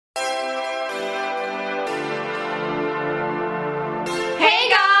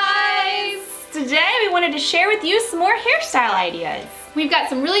wanted to share with you some more hairstyle ideas. We've got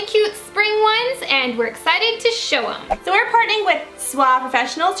some really cute spring ones and we're excited to show them. So we're partnering with Suave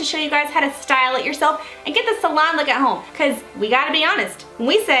Professionals to show you guys how to style it yourself and get the salon look at home. Because we gotta be honest, when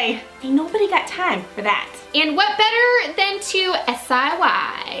we say, ain't nobody got time for that. And what better than to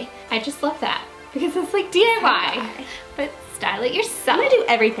SIY? I just love that because it's like DIY, but style it yourself. I'm gonna do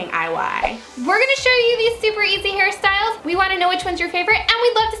everything IY. We're gonna show you these super easy hairstyles. We wanna know which one's your favorite and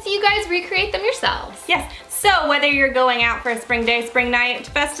we'd love to see you guys recreate them yourselves. Yes, so whether you're going out for a spring day, spring night,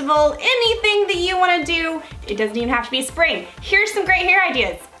 festival, anything that you wanna do, it doesn't even have to be spring. Here's some great hair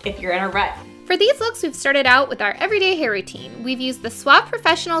ideas if you're in a rut. For these looks, we've started out with our everyday hair routine. We've used the Suave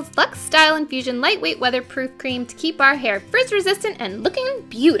Professionals Luxe Style Infusion Lightweight Weatherproof Cream to keep our hair frizz resistant and looking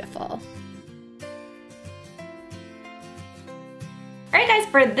beautiful. Alright guys,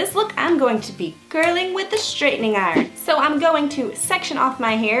 for this look I'm going to be curling with the straightening iron. So I'm going to section off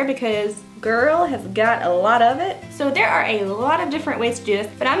my hair because girl has got a lot of it. So there are a lot of different ways to do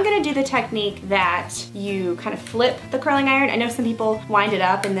this, but I'm gonna do the technique that you kind of flip the curling iron. I know some people wind it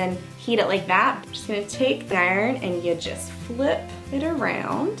up and then heat it like that. I'm just gonna take the iron and you just flip it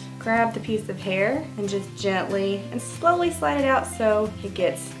around, grab the piece of hair and just gently and slowly slide it out so it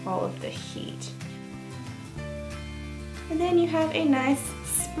gets all of the heat. And then you have a nice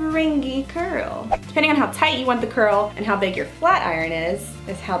springy curl. Depending on how tight you want the curl and how big your flat iron is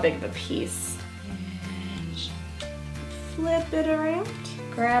how big of a piece. And flip it around,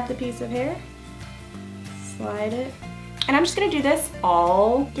 grab the piece of hair, slide it, and I'm just gonna do this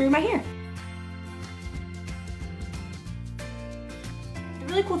all through my hair.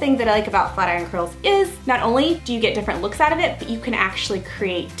 The really cool thing that I like about flat iron curls is not only do you get different looks out of it, but you can actually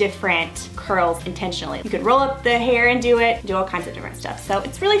create different curls intentionally. You could roll up the hair and do it, do all kinds of different stuff. So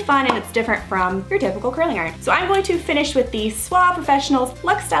it's really fun and it's different from your typical curling iron. So I'm going to finish with the Suave Professionals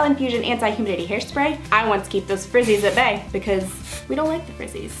Luxe Style Infusion Anti-Humidity Hairspray. I want to keep those frizzies at bay because we don't like the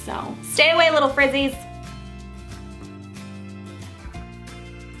frizzies, so stay away little frizzies.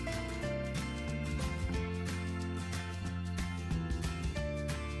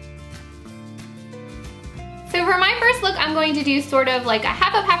 So for my first look, I'm going to do sort of like a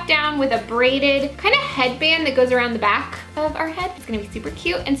half up, half down with a braided kind of headband that goes around the back of our head. It's gonna be super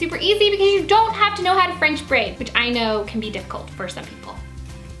cute and super easy because you don't have to know how to French braid, which I know can be difficult for some people.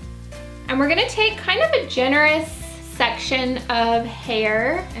 And we're gonna take kind of a generous section of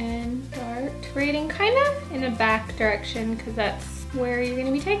hair and start braiding kind of in a back direction because that's where you're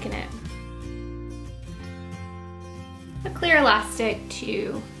gonna be taking it. A clear elastic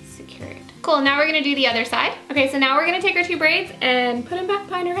to secure it. Cool, now we're gonna do the other side. Okay, so now we're gonna take our two braids and put them back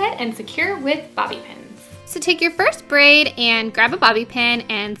behind our head and secure with bobby pins. So take your first braid and grab a bobby pin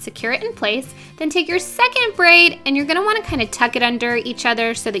and secure it in place. Then take your second braid and you're gonna wanna kind of tuck it under each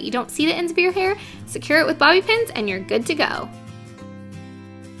other so that you don't see the ends of your hair. Secure it with bobby pins and you're good to go. All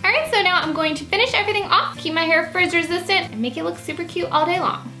right, so now I'm going to finish everything off, keep my hair frizz resistant, and make it look super cute all day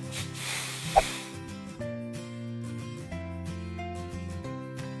long.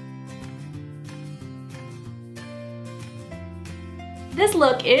 This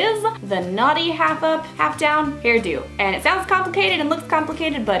look is the naughty half up, half down hairdo. And it sounds complicated and looks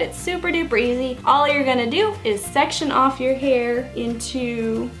complicated, but it's super duper easy. All you're gonna do is section off your hair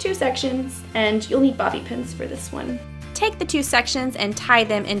into two sections, and you'll need bobby pins for this one. Take the two sections and tie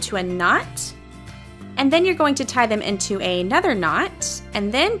them into a knot. And then you're going to tie them into another knot,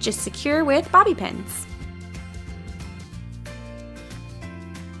 and then just secure with bobby pins.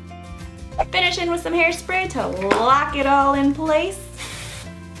 Finishing with some hairspray to lock it all in place.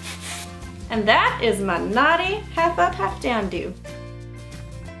 And that is my naughty half up, half down do.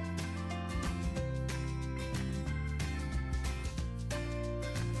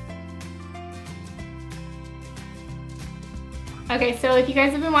 Okay, so if you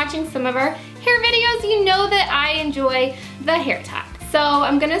guys have been watching some of our hair videos, you know that I enjoy the hair tie. So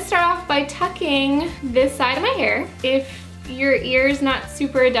I'm gonna start off by tucking this side of my hair. If your ear's not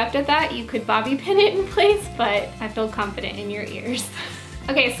super adept at that, you could bobby pin it in place, but I feel confident in your ears.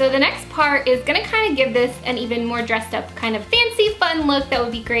 Okay, so the next part is gonna kind of give this an even more dressed up, kind of fancy, fun look that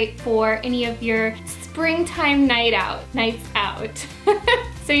would be great for any of your springtime nights out.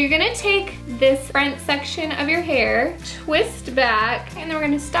 So you're gonna take this front section of your hair, twist back, and then we're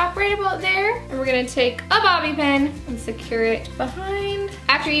gonna stop right about there, and we're gonna take a bobby pin and secure it behind.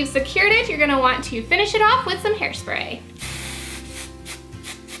 After you've secured it, you're gonna want to finish it off with some hairspray.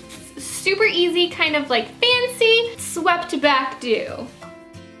 Super easy, kind of like fancy, swept back do.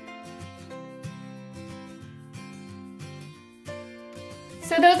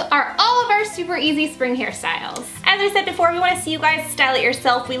 So those are all of our super easy spring hairstyles. As I said before, we want to see you guys style it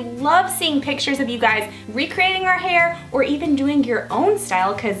yourself. We love seeing pictures of you guys recreating our hair or even doing your own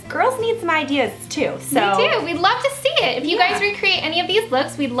style because girls need some ideas too. So We do. We'd love to see it. If you guys recreate any of these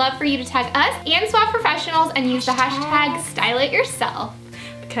looks, we'd love for you to tag us and Swap Professionals and use the hashtag #StyleItYourself.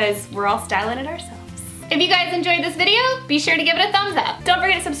 because we're all styling it ourselves. If you guys enjoyed this video, be sure to give it a thumbs up. Don't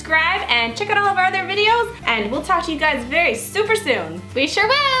forget to subscribe and check out all of our other videos, and we'll talk to you guys very super soon. We sure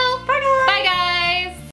will. Bye guys! Bye guys!